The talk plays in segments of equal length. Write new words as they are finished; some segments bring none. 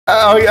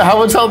Yeah, how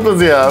much health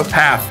does he have?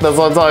 Half. That's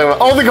what I'm talking about.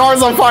 Oh, the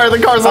car's on fire. The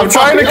car's on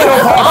fire. I'm trying to kill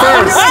Paul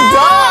first.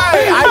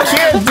 Die! I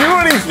can't do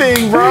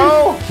anything,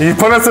 bro. You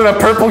put us in a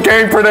purple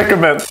gang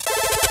predicament.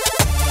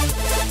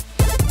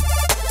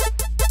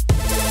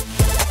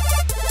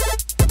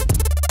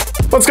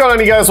 What's going on,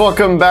 you guys?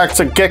 Welcome back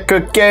to Get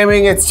Good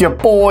Gaming. It's your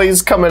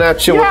boys coming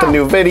at you with a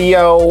new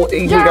video.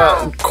 We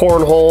got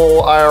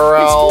Cornhole,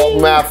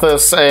 IRL,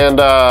 Mathis, and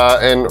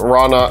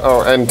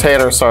Rana, and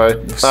Tanner. Sorry,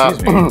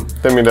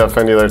 didn't mean to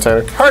offend you there,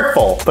 Tanner.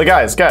 Hurtful. But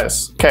guys,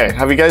 okay.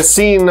 Have you guys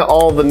seen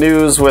all the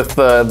news with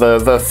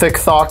the thick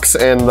thoughts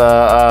and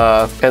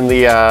the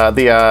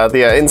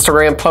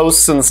Instagram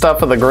posts and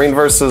stuff of the green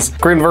versus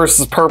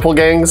purple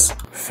gangs?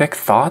 Thick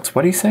thoughts?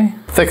 What do you say?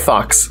 Thick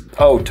thoughts.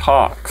 Oh,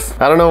 talks.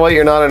 I don't know what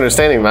you're not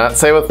understanding, Matt.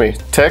 Say it with me.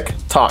 Tick,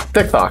 tock,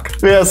 tick tock.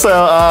 Yeah,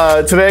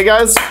 so today,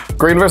 guys,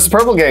 green versus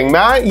purple gang.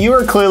 Matt, you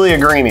are clearly a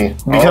greenie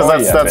because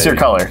that's your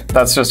color.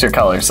 That's just your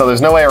color. So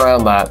there's no way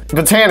around that.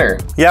 But Tanner.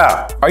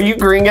 Yeah. Are you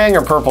green gang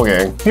or purple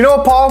gang? You know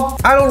what, Paul?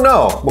 I don't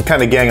know what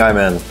kind of gang I'm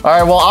in. All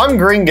right, well, I'm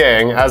green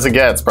gang as it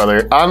gets,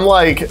 brother. I'm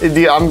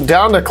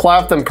down to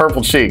clap them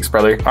purple cheeks,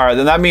 brother. All right,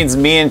 then that means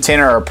me and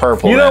Tanner are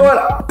purple. You know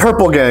what?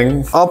 Purple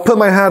gang. I'll put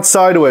my hat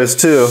sideways,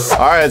 too. All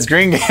right, it's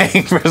green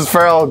gang versus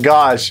oh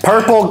gosh.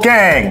 Purple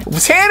gang.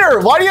 Tanner,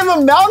 why do you have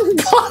a mountain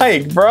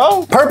bike,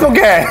 bro? Purple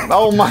gang.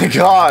 Oh my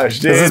gosh,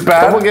 dude. Is this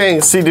bad? Purple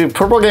gang, see, dude,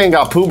 purple gang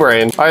got poo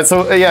brain. All right,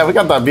 so yeah, we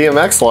got that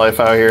BMX life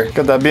out here.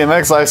 Got that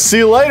BMX life. See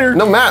you later.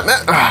 No, Matt.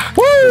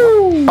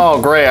 Woo!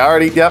 Oh, great. I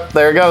already, yep,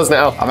 there it goes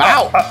now. I'm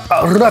out.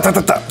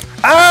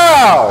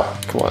 Ow!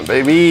 Come on,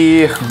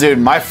 baby. Dude,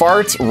 my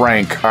farts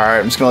rank. All right,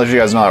 I'm just gonna let you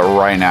guys know that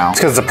right now. It's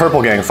because it's a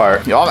purple gang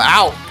fire. Yo, I'm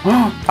out.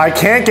 I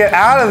can't get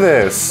out of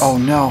this. Oh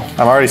no.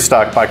 I'm already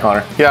stuck. Bye,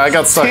 Connor. Yeah, I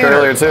got stuck Tanner,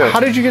 earlier too. How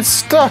did you get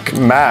stuck?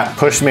 Matt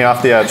pushed me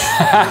off the edge.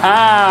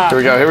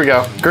 Here we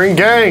go. Green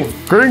gang.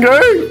 Green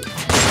gang.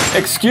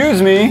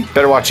 Excuse me.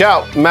 Better watch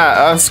out. Matt,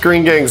 us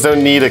green gangs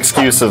don't need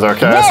excuses,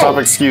 okay? No. Stop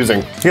excusing.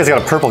 You guys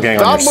got a purple gang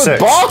on Stop your with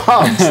six.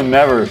 bombs.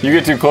 Never. You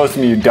get too close to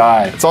me, you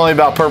die. It's only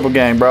about purple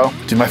gang, bro.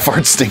 Dude, my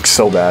farts stink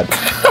so bad.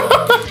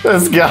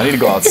 This I guy. need to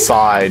go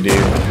outside, dude.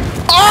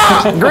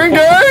 Green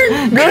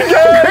gang. Green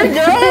gang. Green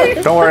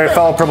gang. Don't worry,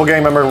 fellow purple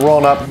gang member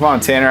rolling up. Come on,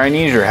 Tanner, I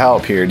need your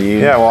help here,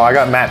 dude. Yeah, well, I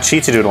got Matt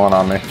cheatsy doodling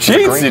on me.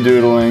 Cheatsy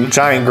doodling.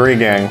 Giant green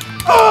gang.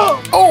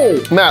 Oh,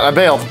 Matt, I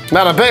bailed.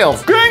 Matt, I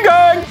bailed. Green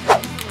gang.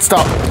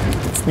 Stop.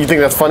 You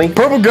think that's funny?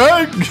 Purple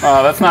gang.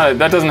 That's not.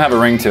 That doesn't have a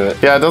ring to it.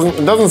 Yeah, it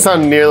doesn't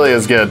sound nearly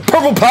as good.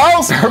 Purple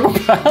pals. Purple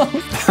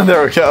pals.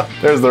 There we go.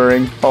 There's the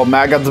ring. Oh,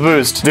 Matt got the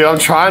boost. Dude, I'm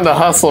trying to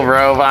hustle,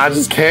 bro, but I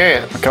just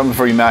can't. I'm coming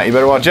for you, Matt. You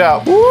better watch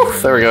out. Woo.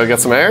 There we go.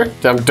 Get some air.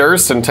 I'm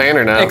Durst and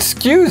Tanner now.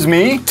 Excuse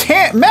me.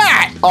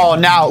 Matt. Oh,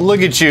 now look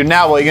at you.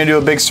 Now what? You gonna do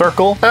a big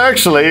circle?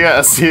 Actually,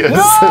 yes, he is.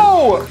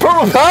 No.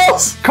 Purple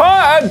pals.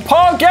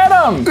 Paul, get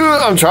him.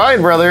 I'm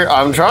trying, brother.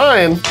 I'm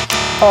trying.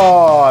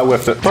 Oh, I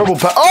whiffed it. Purple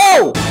pal.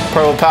 Oh!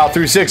 Purple pal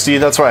 360.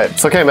 That's right.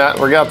 It's okay, Matt.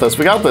 We got this.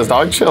 We got this,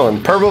 dog.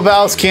 Chilling. Purple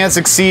pals can't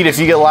succeed if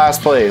you get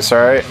last place. All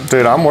right.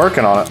 Dude, I'm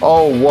working on it.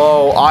 Oh,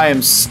 whoa. I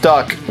am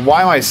stuck.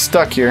 Why am I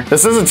stuck here?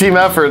 This is a team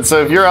effort,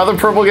 so if your other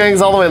purple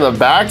gang's all the way in the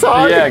back,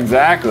 dog, Yeah,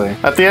 exactly.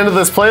 at the end of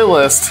this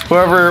playlist,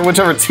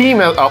 whichever team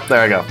has, oh,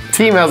 there I go.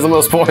 Team has the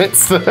most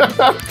points.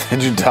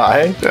 Did you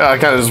die? Yeah, I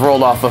kind of just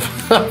rolled off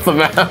the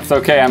map. It's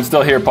okay. I'm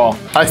still here, Paul.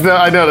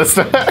 I noticed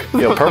that.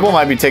 Yo, purple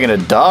might be taking a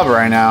dub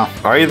right now.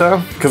 Are you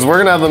though? Because we're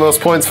gonna have the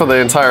most points for the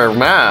entire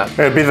map.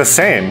 It'd be the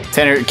same.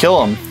 Tanner,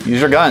 kill him. Use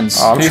your guns.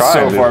 I'm He's trying,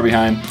 so dude. far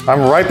behind. I'm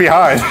right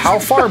behind. How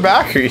far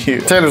back are you?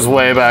 Tanner's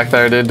way back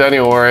there, dude. Don't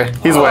even worry.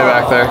 He's way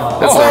back there.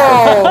 It's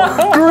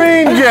Oh,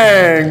 green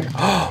gang.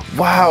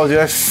 Wow, dude,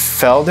 I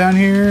fell down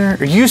here.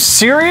 Are you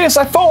serious?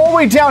 I fell all the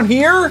way down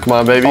here? Come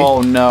on, baby.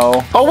 Oh,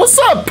 no. Oh, what's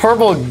up,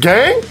 purple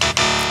gang?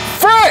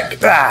 Frick!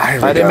 Ah,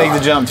 here we I didn't go. make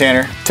the jump,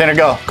 Tanner. Tanner,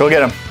 go. Go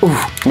get him.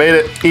 Made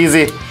it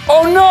easy.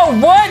 Oh no!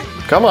 What?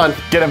 Come on.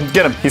 Get him.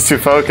 Get him. He's too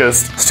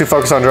focused. It's too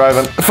focused on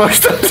driving.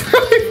 Focused on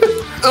driving.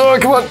 Oh,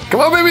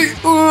 come on, baby.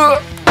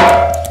 What?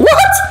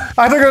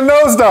 I took a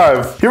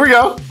nosedive. Here we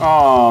go.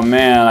 Oh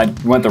man,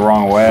 I went the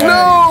wrong way.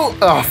 No.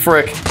 Oh,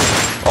 frick.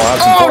 Oh,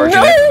 that's Oh,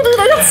 unfortunate. no, dude,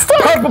 I got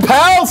stuck. Purple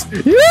pals!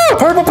 Yeah,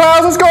 purple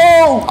pals, let's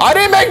go. I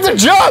didn't make the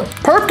jump!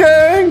 Perp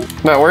gang.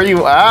 Now, where are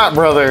you at,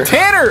 brother?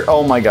 Tanner!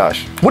 Oh my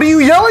gosh. What are you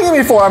yelling at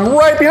me for? I'm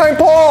right behind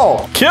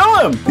Paul. Kill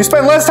him! You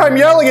spend less time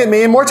yelling at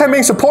me and more time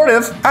being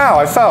supportive. Ow,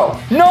 I fell.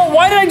 No,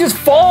 why did I just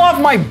fall off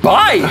my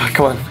bike?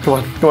 Come on.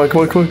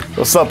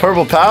 What's up,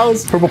 purple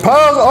pals? Purple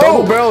pals.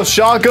 Double Oh, barrel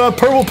shotgun,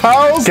 purple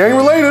pals? gang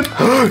related.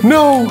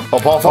 No. Oh,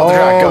 Paul fought the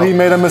track. Oh, Go. he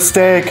made a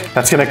mistake.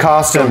 That's gonna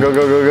cost him.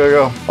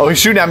 Go. Oh, he's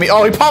shooting at me.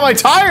 Oh, he popped my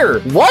tire.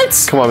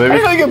 What? Come on, baby. I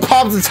didn't get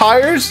popped the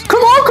tires. Come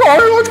on,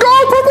 Connor, let's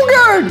go, Purple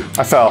Gang!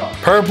 I fell.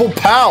 Purple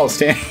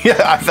pals. Yeah,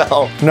 I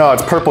fell. No,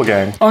 it's Purple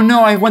Gang. Oh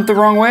no, I went the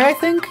wrong way, I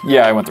think?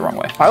 Yeah, I went the wrong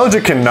way. I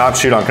legit cannot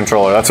shoot on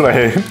controller. That's what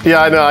I hate.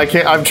 Yeah, I know. I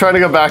can't. I'm trying to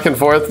go back and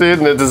forth, dude,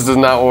 and it just does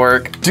not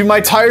work. Dude, my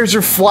tires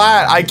are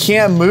flat. I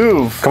can't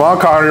move. Come on,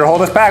 Connor, you're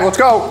holding us back. Let's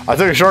go. I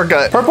took a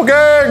shortcut. Purple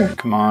Gang!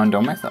 Come on,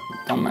 don't mess up.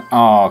 Don't mess.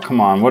 Oh, come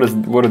on. What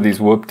are these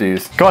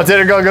whoopties? Come on,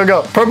 Tanner, go, go,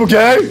 go. Purple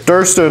Gang.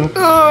 Durston.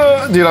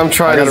 Dude, I'm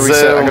trying I to gotta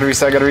reset. zoom. I gotta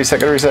reset. I gotta reset.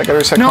 I gotta reset. I gotta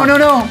reset. No, no,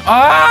 no.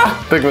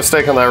 Ah! Big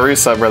mistake on that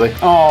reset, brother.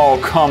 Oh,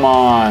 come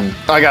on.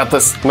 I got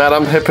this. Matt,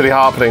 I'm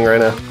hippity-hoppeting right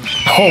now.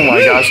 Oh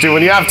my gosh, dude,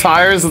 when you have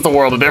tires, it's a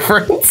world of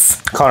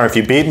difference. Connor, if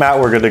you beat Matt,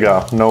 we're good to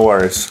go. No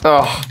worries.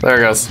 Oh, there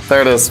it goes.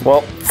 There it is.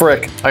 Well,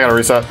 frick. I gotta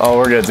reset. Oh,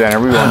 we're good, Tanner.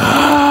 We won.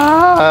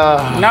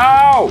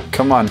 No!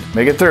 Come on,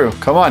 make it through.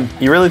 Come on.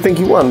 You really think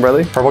you won,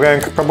 brother? Purple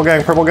Gang, Purple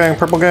Gang, Purple Gang,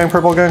 Purple Gang,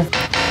 Purple Gang.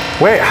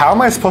 Wait, how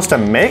am I supposed to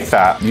make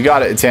that? You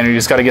got it, Tanner. You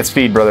just gotta get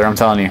speed, brother. I'm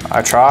telling you.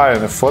 I tried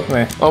and it flipped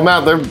me. Oh,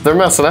 Matt, they're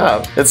messing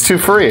up. It's too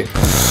free.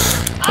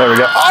 There we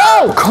go.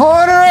 Oh,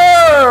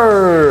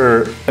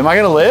 Connor! Am I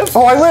gonna live?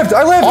 Oh, I lived,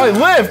 I lived! Oh, I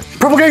lived.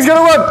 Purple Gang's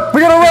gonna run!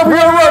 We gotta run, we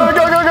gotta run!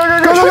 Go, go, go, go,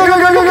 Go, go, go, go,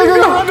 go, go,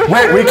 go, go!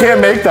 Wait, we can't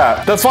make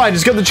that. That's fine.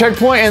 Just get the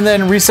checkpoint and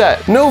then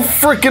reset. No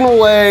freaking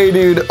way,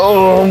 dude.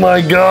 Oh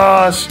my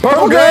gosh.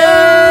 Purple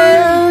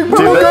Gang! Dude,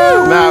 Purple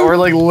Gang! Matt, we're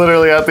like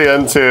literally at the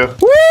end too.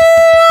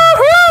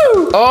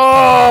 Woo-hoo!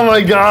 Oh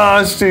my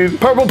gosh, dude.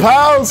 Purple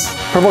pals.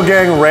 Purple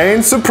Gang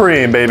reigns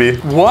supreme, baby.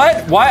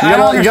 What? Why? I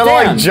don't You gotta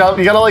like understand. jump.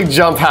 You gotta like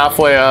jump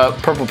halfway up.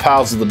 Purple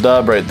pals is the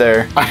dub right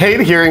there. I hate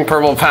hearing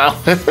Purple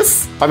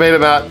Palace. I made it,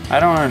 Matt. I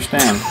don't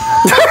understand.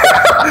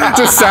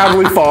 Just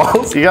sadly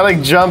falls. You gotta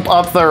jump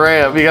up the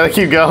ramp. You gotta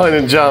keep going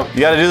and jump. You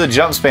gotta do the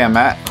jump spam,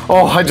 Matt.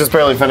 Oh, I just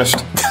barely finished.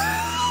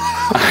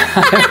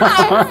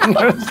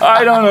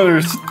 I don't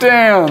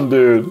understand,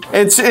 dude.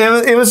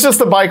 It was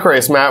just a bike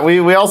race, Matt. We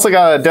also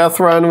got a death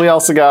run. We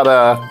also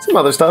got some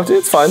other stuff, dude.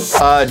 It's fine.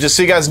 Just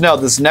so you guys know,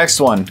 this next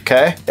one,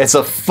 okay? It's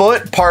a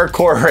foot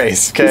parkour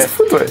race, okay? It's a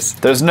foot race.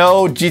 There's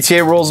no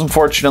GTA rules,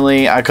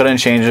 unfortunately. I couldn't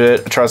change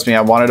it. Trust me,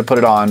 I wanted to put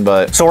it on,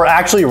 but... So we're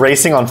actually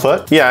racing on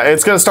foot? Yeah,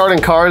 it's gonna start in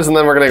cars and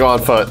then we're gonna go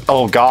on foot.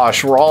 Oh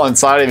gosh, we're all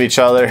inside of each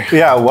other.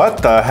 Yeah,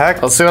 what the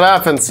heck? Let's see what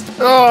happens.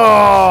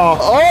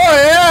 Oh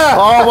yeah!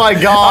 Oh my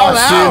gosh, I'm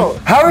dude.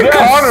 out. How did That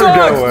Connor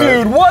sucks, go?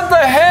 dude. What the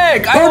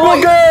heck? I Purple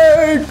don't-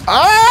 Gang!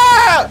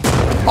 Ah!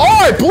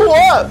 Oh, I blew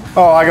up!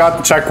 Oh, I got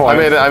the checkpoint. I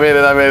made it. I made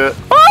it. I made it.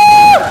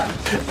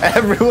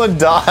 Everyone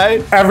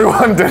died?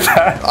 Everyone did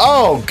that.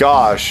 Oh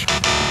gosh.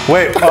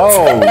 Wait,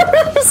 oh.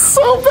 It's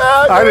so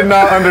bad. I did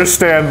not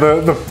understand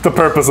the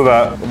purpose of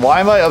that. Why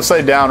am I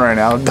upside down right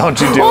now? Don't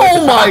you do it.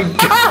 Oh my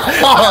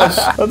gosh.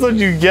 That's what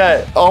you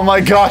get. Oh my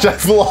gosh, I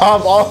flew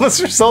off. All of us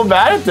are so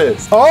bad at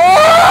this.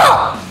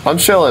 Oh! I'm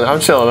chilling.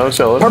 I'm chilling. I'm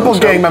chilling. Purple I'm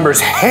chilling. Gang members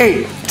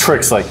hate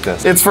tricks like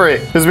this. It's free.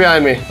 Who's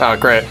behind me? Oh,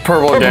 great.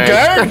 Purple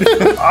gang.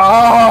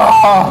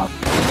 Oh!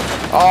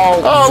 Oh,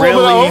 Oh, a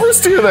little really? bit of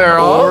oversteer there,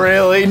 huh?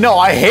 Really? No,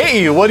 I hit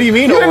you. What do you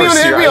mean You didn't even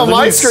oversteer? hit me I on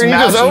my literally screen. You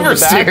just smashed into the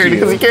back of oversteered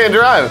because you can't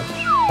drive.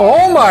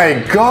 Oh my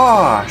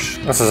gosh!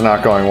 This is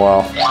not going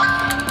well.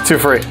 Too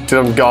free. Dude,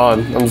 I'm gone.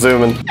 I'm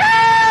zooming.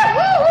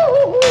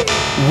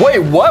 Wait,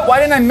 what? Why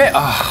didn't I miss?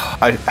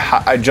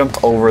 I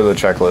jumped over the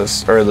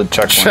checklist, or the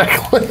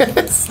checkpoint.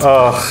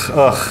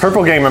 Checklist.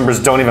 Purple Gang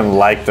members don't even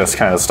like this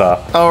kind of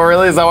stuff. Oh,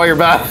 really? Is that why you're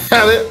bad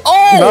at it?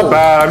 Oh! Not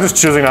bad, I'm just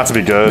choosing not to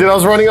be good. Dude, I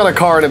was running on a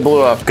car and it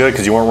blew up. Good,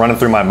 because you weren't running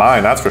through my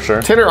mind, that's for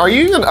sure. Tanner, are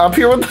you even up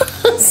here with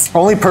us?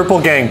 Only Purple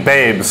Gang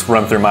babes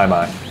run through my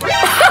mind.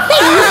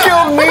 You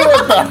killed me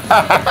with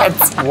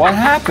that. What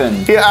happened?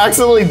 He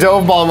accidentally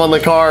dove bomb on the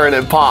car and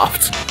it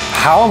popped.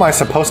 How am I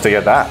supposed to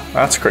get that?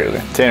 That's crazy.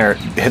 Tanner,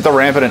 hit the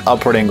ramp at an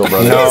upward angle,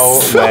 brother. No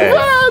It's so way.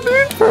 bad,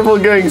 dude. Purple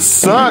gang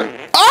suck.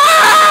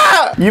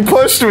 Ah! You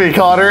pushed me,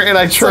 Connor, and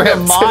I tripped.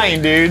 Look at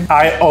mine, dude.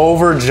 I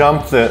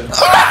overjumped it.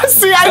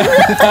 See,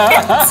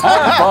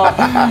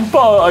 I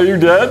Paul, are you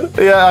dead?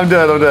 Yeah, I'm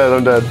dead. I'm dead.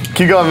 I'm dead.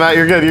 Keep going, Matt.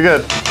 You're good. You're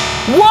good.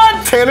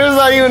 What? Tanner's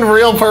not even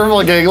real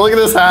purple gang. Look at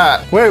this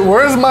hat. Wait,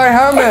 where's my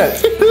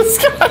helmet? This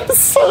guy's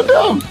so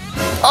dumb.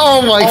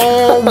 Oh my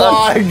Oh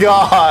god. my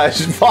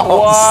gosh.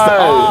 Paul, Why?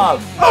 stop.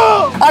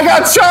 I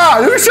got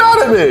shot! Who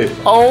shot at me?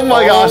 Oh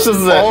my gosh, this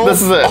is it. oh,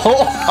 This is it.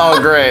 Oh,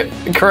 great.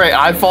 Great.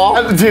 I fall?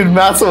 Dude,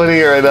 Matt's winning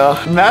it right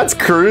now. Matt's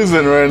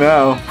cruising right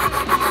now.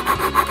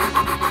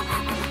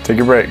 Take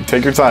your break.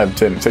 Take your time,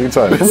 Tanner. Take your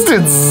time. This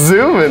dude's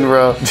zooming,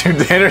 bro. Dude,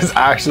 Tanner's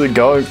actually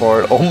going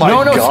for it. Oh my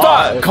No, god.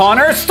 stop.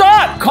 Connor,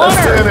 stop. Connor.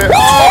 Tanner.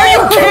 Are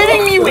you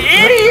kidding me, you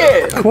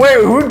idiot?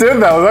 Wait, who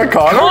did that? Was that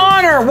Connor?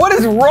 Connor, what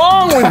is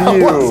wrong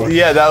with you?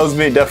 Yeah, that was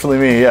me. Definitely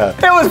me, yeah.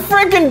 It was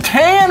freaking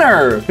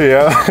Tanner.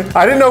 Yeah.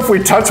 I didn't know if we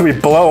touch, we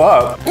blow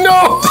up.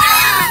 No!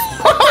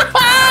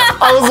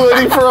 I was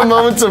waiting for a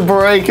moment to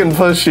break and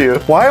push you.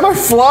 Why am I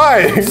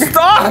flying?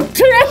 Stop,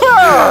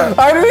 Tanner!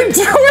 I didn't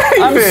do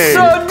I'm anything.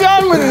 so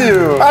done with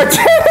you. I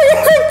can't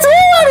even do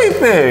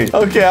anything.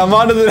 Okay, I'm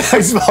on to the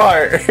next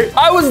part.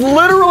 I was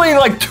literally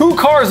like 2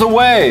 cars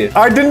away.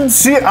 I didn't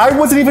see it. I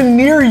wasn't even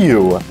near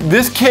you.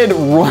 This kid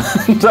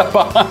runs up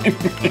behind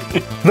me.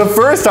 The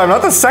first time,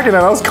 not the second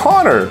time. That was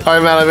Connor. All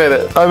right, man, I made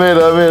it. I made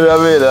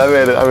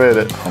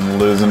it. I'm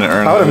losing it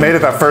right I now. would have made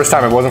it that first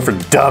time if it wasn't for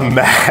dumb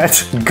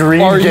Matt.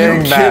 Green Are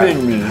gang you Matt.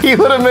 kidding me? He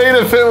would have made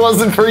it if it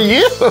wasn't for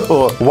you.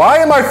 Why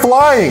am I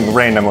flying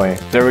randomly?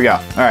 There we go.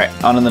 All right,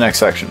 on to the next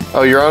section.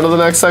 Oh, you're on to the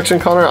next section,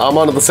 Connor? I'm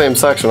on to the same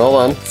section. Hold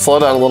on. Slow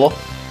down a little.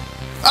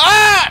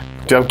 Ah!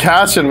 Dude, I'm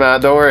catching,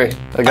 Matt. Don't worry.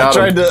 I got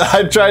him.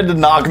 I tried to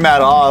knock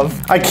Matt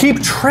off. I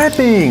keep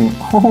tripping.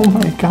 Oh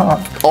my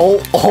god. Oh,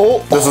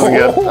 this isn't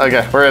good.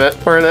 Okay, we're in it.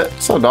 We're in it.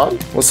 So,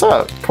 dog, what's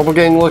up? Purple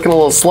gang looking a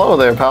little slow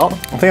there, pal.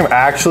 I think I'm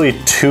actually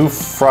too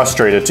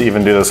frustrated to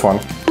even do this one.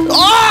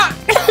 Ah!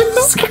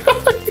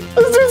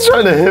 This dude's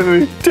trying to hit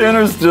me.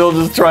 Tanner's still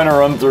just trying to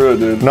run through it,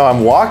 dude. No,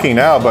 I'm walking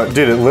now, but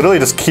dude, it literally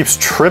just keeps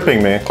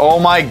tripping me. Oh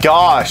my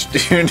gosh,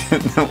 dude.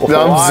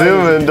 I'm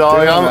zooming,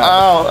 dog. I'm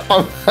out.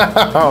 I'm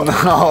out.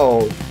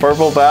 No.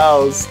 Purple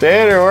pals.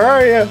 Tanner, where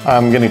are you?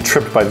 I'm getting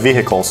tripped by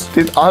vehicles.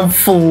 Dude, I'm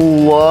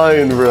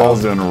flying, bro.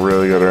 Paul's doing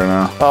really good right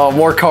now. Oh,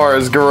 more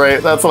cars.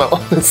 Great. That's what I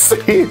want to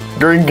see.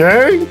 Green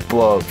gang?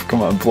 Blow up.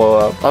 Come on, blow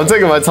up. I'm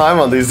taking my time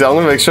on these. I'm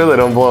going to make sure they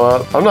don't blow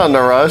up. I'm not in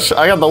a rush.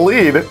 I got the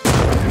lead.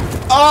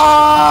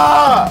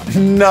 Ah!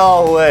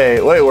 No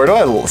way. Wait, where do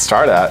I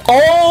start at?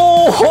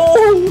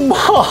 Oh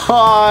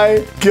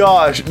my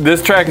gosh.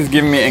 This track is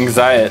giving me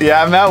anxiety.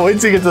 Yeah, Matt, wait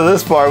till you get to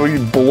this part where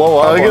you blow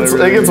up. It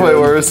gets way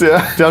worse,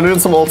 yeah. Dude, I'm doing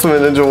some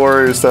Ultimate Ninja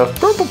Warrior stuff.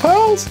 Purple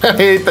pals? I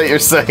hate that you're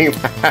saying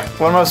that.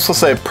 What am I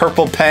supposed to say?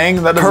 Purple pang?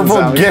 That doesn't Purple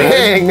sound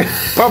gang. good.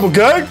 Purple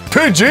gang?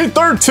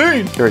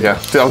 PG-13. Here we go.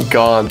 Dude, I'm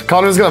gone.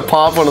 Connor's going to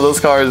pop one of those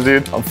cars,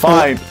 dude. I'm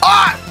fine.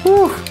 Ah!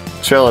 Whew.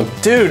 Chilling.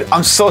 Dude,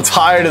 I'm so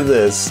tired of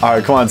this. All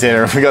right, come on,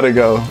 Tanner. We gotta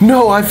go.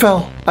 No, I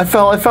fell. I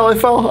fell. All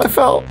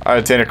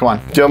right, Tanner, come on.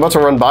 Dude, I'm about to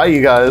run by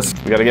you guys.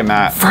 We gotta get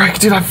Matt. Frick,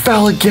 dude, I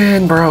fell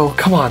again, bro.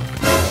 Come on.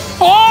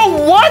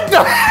 Oh, what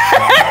the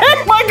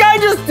heck? My guy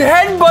just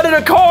headbutted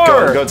a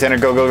car. Go, Tanner.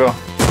 Go, go, go.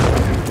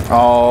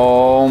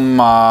 Oh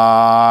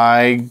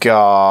my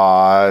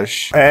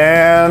gosh.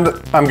 And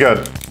I'm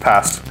good.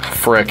 Passed.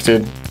 Frick,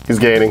 dude. He's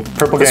gaining.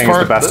 Purple gang is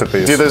the best at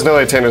these. Dude, there's no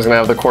way Tanner's gonna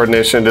have the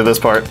coordination to do this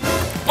part.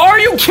 Are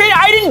you kidding?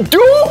 I didn't do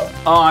it.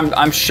 Oh,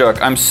 I'm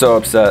shook. I'm so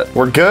upset.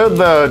 We're good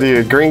though,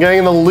 dude. Green gang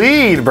in the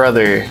lead,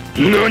 brother.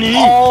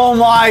 Oh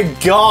my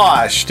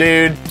gosh,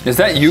 dude. Is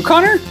that you,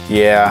 Connor?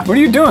 Yeah. What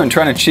are you doing?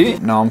 Trying to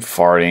cheat? No, I'm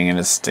farting and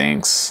it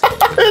stinks.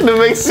 And it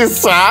makes you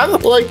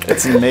sad. Like,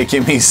 It's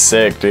making me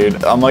sick,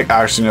 dude. I'm like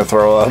actually gonna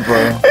throw up,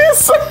 bro.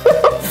 it's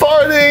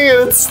farting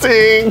and it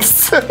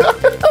stinks.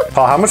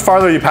 Paul, how much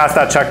farther are you past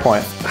that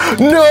checkpoint?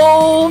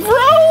 No,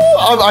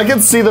 bro. I can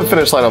see the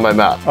finish line on my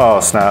map. Oh,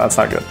 snap. That's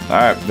not good. All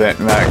right, then,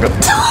 Matt, go.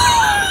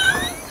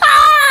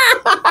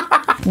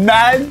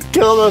 Matt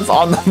killed us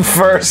on the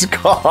first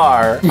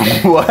car.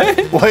 What?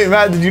 Wait,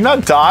 Matt, did you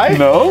not die?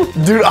 No.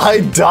 Dude,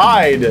 I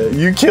died.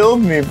 You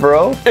killed me,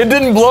 bro. It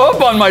didn't blow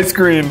up on my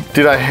screen.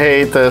 Dude, I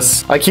hate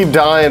this. I keep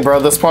dying,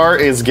 bro. This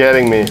part is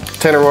getting me.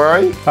 Tanner, where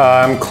are you?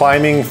 I'm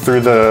climbing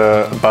through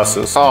the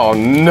buses. Oh,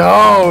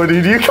 no,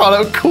 dude. You caught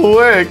up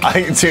quick.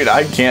 Dude,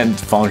 I can't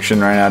function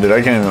right now, dude.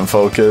 I can't even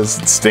focus.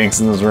 It stinks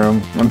in this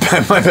room.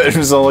 My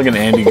bedroom's all like an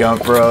Andy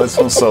Gump, bro. It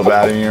smells so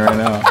bad in here right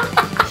now.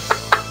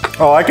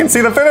 Oh, I can see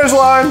the finish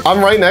line.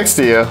 I'm right next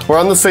to you. We're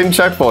on the same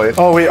checkpoint.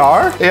 Oh, we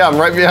are? Yeah, I'm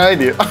right behind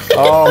you.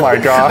 Oh my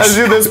gosh.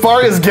 Dude, this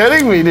part is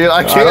getting me, dude. I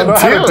I don't can't know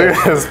how to do it.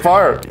 do this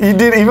part. You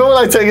did, even when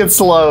I take it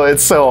slow,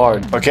 it's so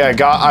hard. Okay, I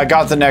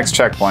got the next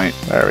checkpoint.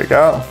 There we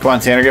go. Come on,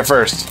 Tanner, get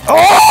first.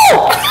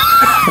 Oh!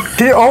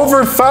 He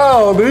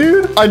overfell,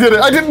 dude. I did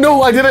it. I didn't.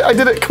 No, I did it. I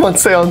did it. Come on,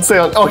 stay on, stay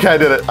on. Okay, I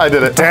did it. I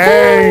did it.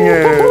 Dang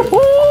it.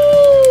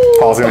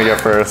 Paul's gonna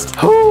get first.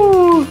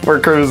 We're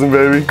cruising,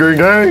 baby. Green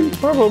gang.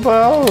 Purple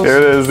pals. Here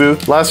it is,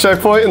 dude. Last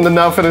checkpoint and the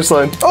now finish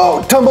line.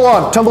 Oh, tumble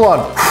on, tumble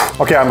on.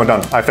 Okay, I'm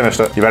done. I finished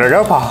it. You better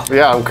go, Paul.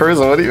 Yeah, I'm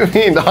cruising. What do you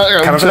mean?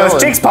 I'm Come up to those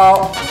chilling. cheeks,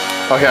 Paul.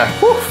 Okay,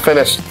 whew,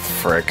 finished.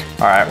 Frick.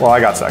 All right, well, I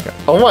got second.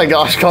 Oh my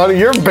gosh, Connor,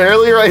 you're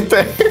barely right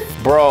there.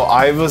 Bro,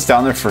 I was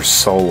down there for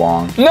so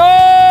long.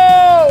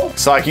 No!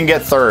 So I can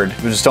get third,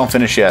 but just don't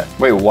finish yet.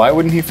 Wait, why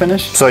wouldn't he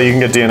finish? So you can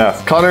get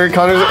DNF. Connor's.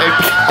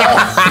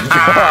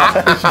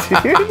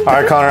 All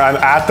right, Connor, I'm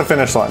at the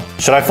finish line.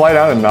 Should I fly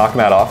down and knock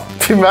Matt off?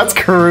 Dude, Matt's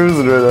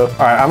cruising right now. All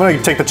right, I'm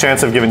gonna take the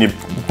chance of giving you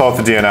both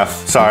the DNF.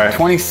 Sorry.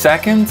 20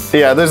 seconds?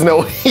 Yeah, there's no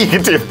way you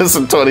can do this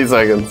in 20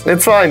 seconds.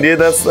 It's fine,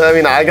 dude.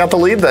 I got the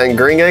lead then.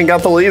 Green gang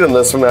got the lead in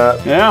this from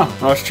that. Yeah,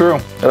 that's true.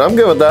 And I'm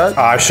good with that.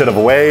 I should have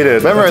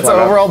waited. Remember, That's it's my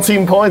bad. overall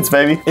team points,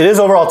 baby. It is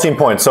overall team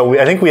points, so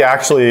I think we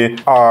actually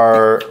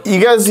are. You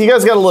guys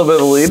got a little bit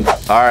of a lead.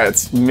 All right,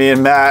 it's me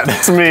and Matt.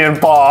 It's me and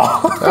Paul.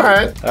 All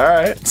right. All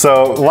right.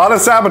 So a lot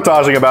of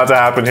sabotaging about to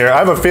happen here. I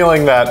have a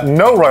feeling that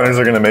no runners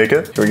are gonna make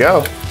it. Here we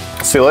go.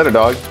 See you later,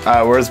 dog.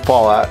 Where's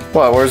Paul at?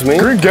 What? Where's me?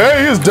 Green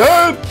Gay is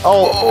dead.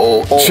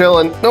 Oh,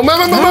 chilling. No,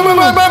 man.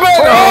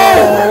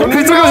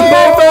 He took us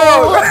both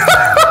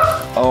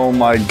out! Oh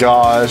my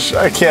gosh.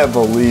 I can't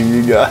believe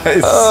you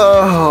guys.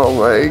 Oh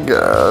my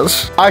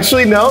gosh.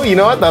 Actually, no. You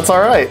know what? That's all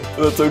right.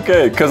 That's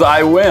okay, because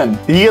I win.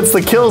 He gets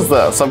the kills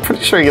though, so I'm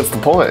pretty sure he gets the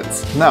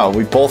points. No,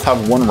 we both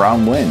have 1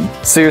 round win.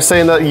 So you're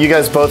saying that you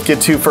guys both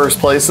get 2 first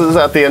places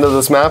at the end of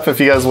this map if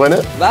you guys win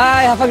it?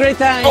 Bye, have a great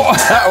time.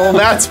 Well,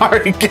 that's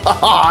already gone.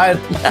 I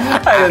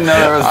didn't know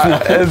there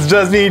was It's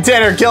just me.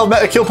 Tanner, kill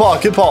Paul.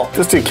 Kill Paul.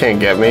 This dude can't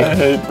get me. I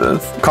hate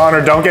this.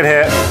 Connor, don't get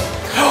hit.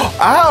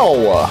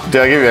 Ow!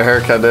 Dude, I gave you a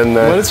haircut, didn't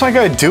I? What is my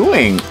guy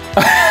doing?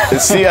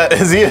 Is he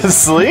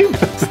asleep?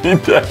 Is he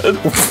dead?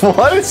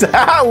 What is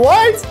that?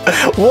 What?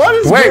 What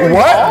is Wait, going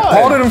what? on?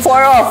 Paul didn't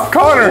fly off.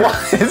 Connor.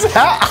 What is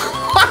that?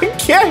 I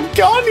can't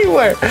go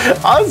anywhere.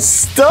 I'm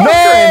stuck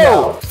right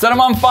now. Set him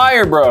on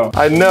fire, bro.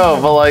 I know,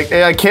 but like,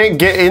 I can't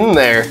get in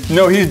there.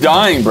 No, he's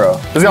dying, bro.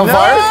 Is he on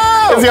fire?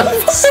 Is he on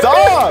fire?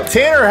 Stop!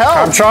 Tanner, help!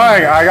 I'm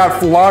trying. I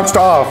got launched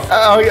off.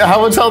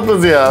 How much health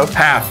does he have?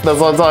 Half. That's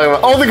what I'm talking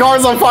about. Oh, the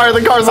car's on fire.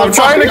 The car's on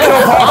fire. I'm trying to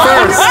kill Paul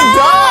first.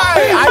 Die!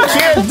 I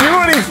can't do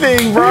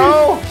anything,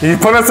 bro. You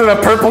put us in a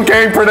purple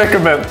gang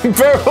predicament.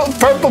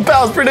 Purple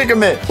Pals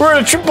predicament. We're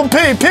in a triple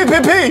P.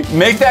 P.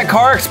 Make that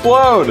car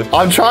explode.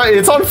 I'm trying.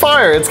 It's on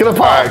fire. It's gonna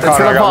pop. All right, It's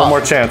Connor, I gonna got pop. one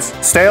more chance.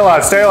 Stay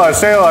alive, stay alive,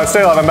 stay alive,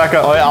 stay alive. I'm back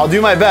up. Oh, yeah, I'll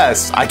do my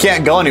best. I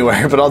can't go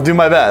anywhere, but I'll do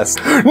my best.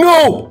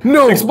 No!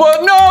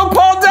 Explode. No,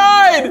 Paul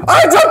died.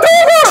 I jumped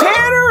over!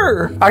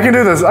 Tanner. I can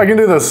do this. I can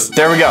do this.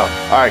 There we go.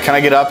 All right, can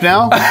I get up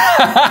now?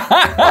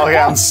 Okay,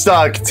 I'm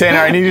stuck. Tanner,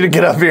 I need you to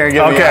get up here and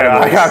get me Okay, out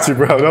of I this. got you,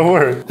 bro. Don't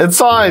worry. It's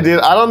fine, dude.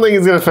 I don't think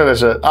he's gonna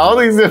finish it. I don't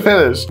think he's gonna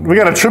finish. We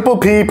got a triple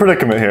P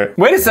predicament here.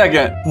 Wait a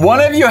second.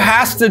 One of you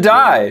has to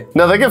die.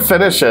 No, they can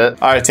finish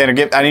it. All right,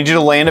 Tanner, I need you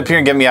to land up here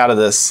and get me out of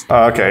this.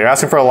 Okay, you're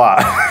asking for a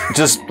lot.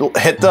 Just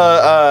hit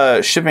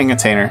the shipping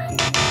container.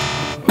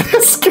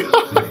 This guy.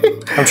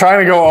 I'm trying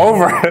to go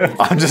over it.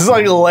 I'm just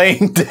like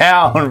laying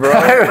down, bro.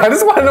 I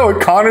just want to know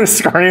what Connor's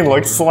screen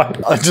looks like.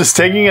 I'm just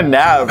taking a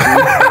nap.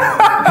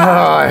 Oh,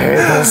 I hate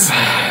this.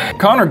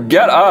 Connor,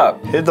 get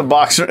up. Hit the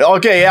box.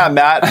 Okay, yeah,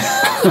 Matt.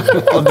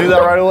 I'll do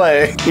that right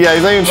away. Yeah,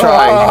 he's not even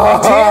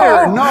trying.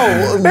 Tanner,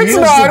 no. It's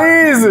not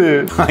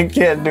easy. I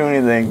can't do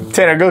anything.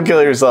 Tanner, go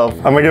kill yourself.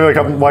 I'm gonna give it a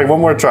couple, like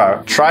one more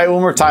try. Try it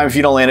one more time. If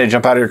you don't land it,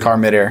 jump out of your car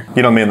midair.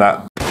 You don't mean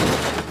that.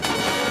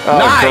 Oh,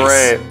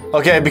 Nice. great.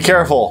 Okay, be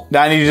careful.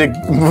 Now I need you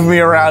to move me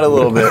around a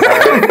little bit. All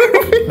right?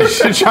 You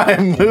should try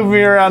and move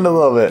me around a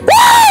little bit.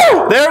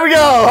 There we go.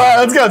 All right,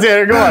 let's go,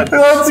 Tanner. Come on.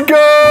 Let's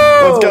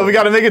go. Let's go. We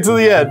got to make it to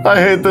the end. I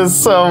hate this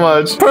so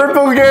much.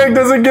 Purple gang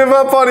doesn't give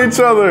up on each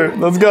other.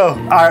 Let's go.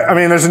 I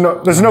mean, there's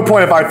no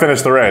point if I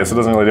finish the race. It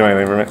doesn't really do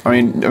anything for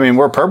me. I mean,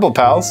 we're purple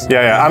pals.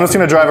 Yeah. I'm just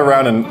gonna drive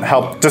around and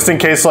help, just in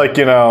case, like,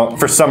 you know,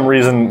 for some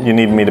reason you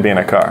need me to be in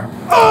a car.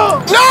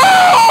 No!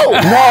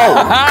 No,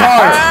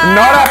 cars.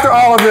 Not after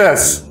all of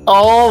this.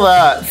 All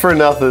that for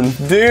nothing.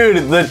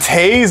 Dude, the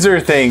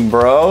taser thing,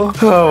 bro.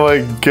 Oh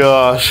my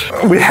gosh.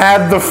 We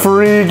had the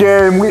free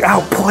game. We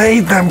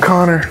outplayed them,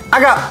 Connor. I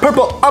got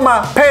purple on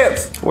my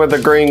pants. With the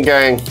green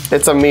gang.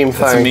 It's a meme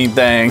thing. It's a mean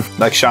thing.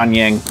 Like Sean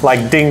Yang.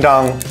 Like ding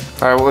dong.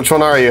 All right, which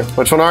one are you?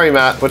 Which one are you,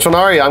 Matt? Which one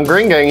are you? I'm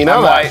green gang, you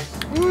know I'm that. white.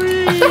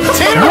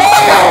 Tanner!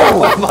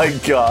 Oh my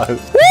god.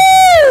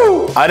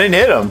 Woo! I didn't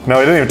hit him. No,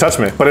 he didn't even touch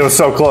me, but it was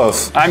so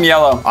close. I'm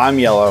yellow. I'm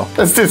yellow.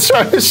 This dude's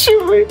trying to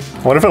shoot me.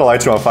 I wonder if it'll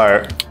light you on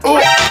fire.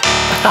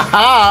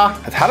 How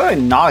did I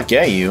not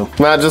get you?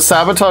 Matt, just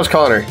sabotage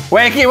Connor.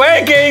 Wakey,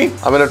 wakey.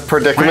 I'm in a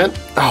predicament.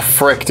 Oh,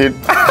 frick, dude.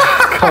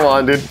 Come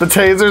on, dude. The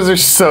tasers are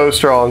so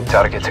strong.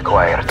 Target's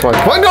acquired. Come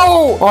on. What?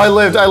 No! Oh, I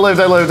lived.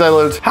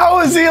 How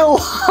is he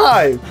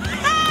alive?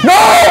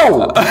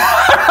 No!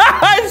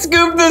 I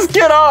scooped this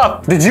kid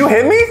off. Did you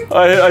hit me?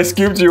 I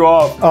scooped you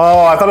off.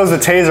 Oh, I thought it was a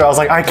taser. I was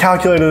like, I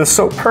calculated this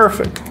so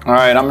perfect. All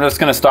right, I'm just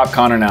gonna stop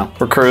Connor now.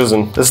 We're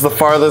cruising. This is the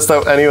farthest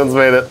that anyone's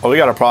made it. Oh, we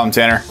got a problem,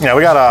 Tanner. Yeah,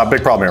 we got a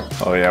big problem here.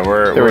 Oh yeah,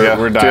 we're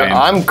Dude, dying.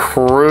 I'm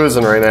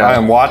cruising right now. I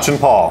am watching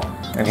Paul,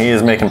 and he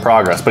is making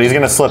progress, but he's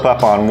gonna slip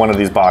up on one of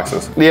these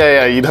boxes.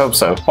 Yeah, you'd hope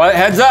so. Well,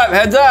 heads up,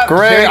 heads up. Here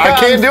Great, he I comes.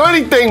 can't do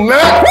anything,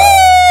 Matt.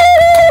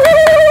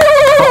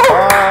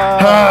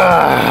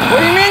 What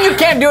do you mean you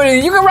can't do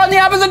anything? You can run the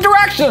opposite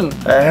direction.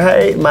 I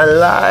hate my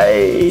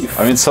life.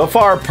 I mean, so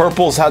far,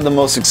 purple's had the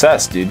most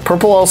success, dude.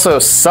 Purple also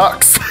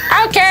sucks.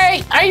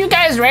 Okay, are you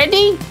guys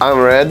ready? I'm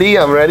ready.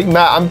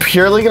 Matt, I'm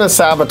purely gonna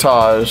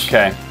sabotage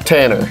Okay.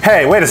 Tanner.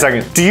 Hey, wait a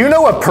second. Do you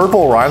know what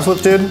purple rhymes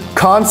with, dude?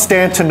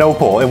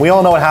 Constantinople, and we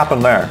all know what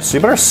happened there. So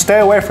you better stay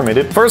away from me,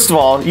 dude. First of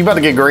all, you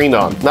better get greened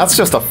on. That's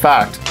just a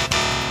fact.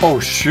 Oh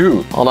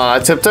shoot. Hold on, I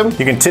tipped him.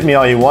 You can tip me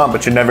all you want,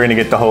 but you're never gonna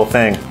get the whole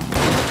thing.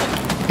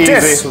 Easy.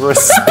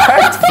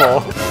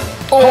 Disrespectful.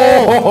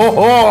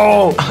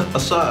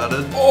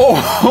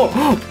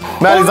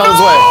 Matt, he's on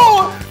his way.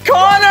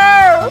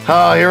 Connor!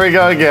 Oh, here we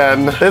go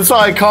again. It's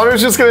fine.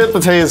 Connor's just gonna hit the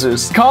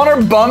tasers.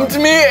 Connor bumped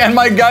me, and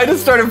my guy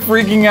just started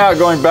freaking out,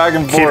 going back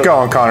and forth. Keep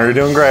going, Connor. You're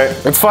doing great.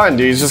 It's fine,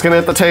 dude. He's just gonna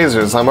hit the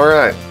tasers. I'm all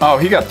right. Oh,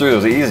 he got through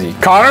those easy.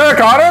 Connor,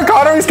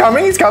 he's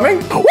coming, he's coming.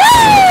 Woo!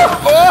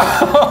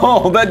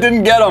 Oh, that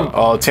didn't get him.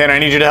 Oh, Tanner, I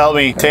need you to help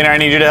me. Tanner, I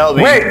need you to help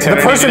me. Wait, Tanner, the I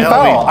need person you to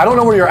help fell. me. I don't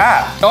know where you're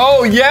at.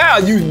 Oh, yeah,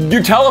 you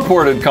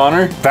teleported,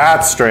 Connor.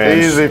 That's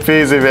strange. Easy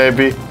peasy,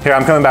 baby. Here,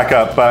 I'm coming back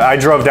up, but I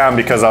drove down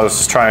because I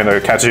was trying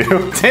to catch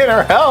you.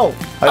 Tanner, help.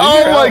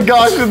 Oh my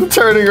gosh, the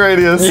turning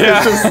radius.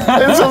 Yeah.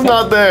 It's just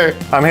not there.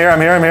 I'm here.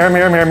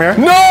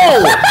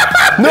 No!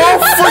 No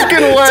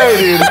freaking way,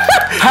 dude.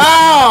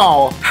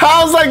 How?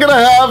 How's that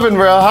gonna happen,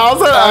 bro? How's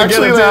that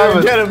actually gonna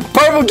happen? Get him.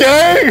 Purple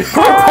gang.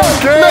 Purple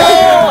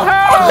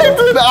gang!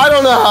 Dude, I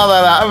don't know how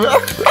that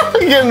happened.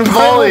 I'm getting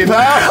bullied.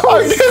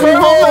 I'm getting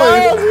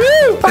bullied.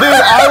 Dude,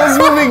 I was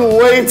moving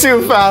way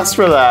too fast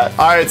for that.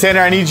 All right,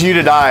 Tanner, I need you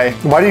to die,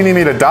 Why do you need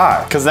me to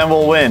die? because then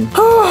we'll win.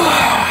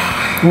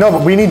 No,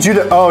 but we need you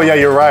to. Oh yeah,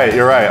 you're right.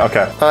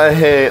 Okay. I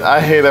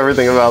hate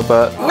everything about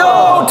that.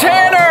 No,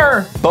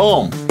 Tanner!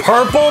 Boom.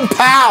 Purple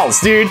pals,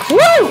 dude.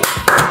 Woo!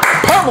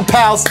 Purple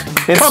pals.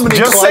 Coming in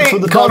Just clutch say,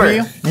 with the Connor,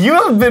 W. you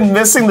have been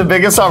missing the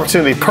biggest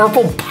opportunity.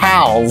 Purple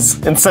pals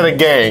instead of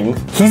gang.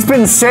 He's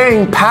been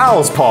saying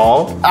pals,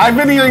 Paul. I've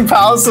been hearing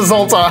pals this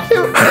whole time.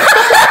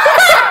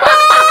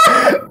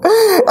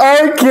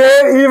 I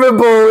can't even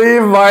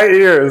believe my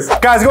ears.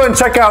 Guys, go ahead and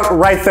check out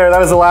right there.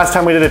 That is the last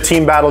time we did a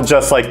team battle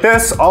just like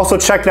this. Also,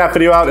 check that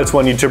video out. It's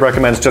one YouTube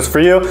recommends just for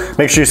you.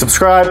 Make sure you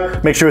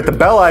subscribe. Make sure you hit the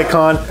bell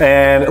icon.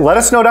 And let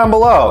us know down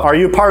below. Are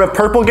you part of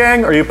Purple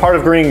Gang or are you part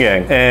of Green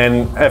Gang?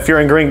 And if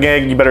you're in Green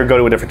Gang, you better go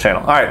to a different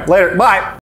channel. All right, later. Bye.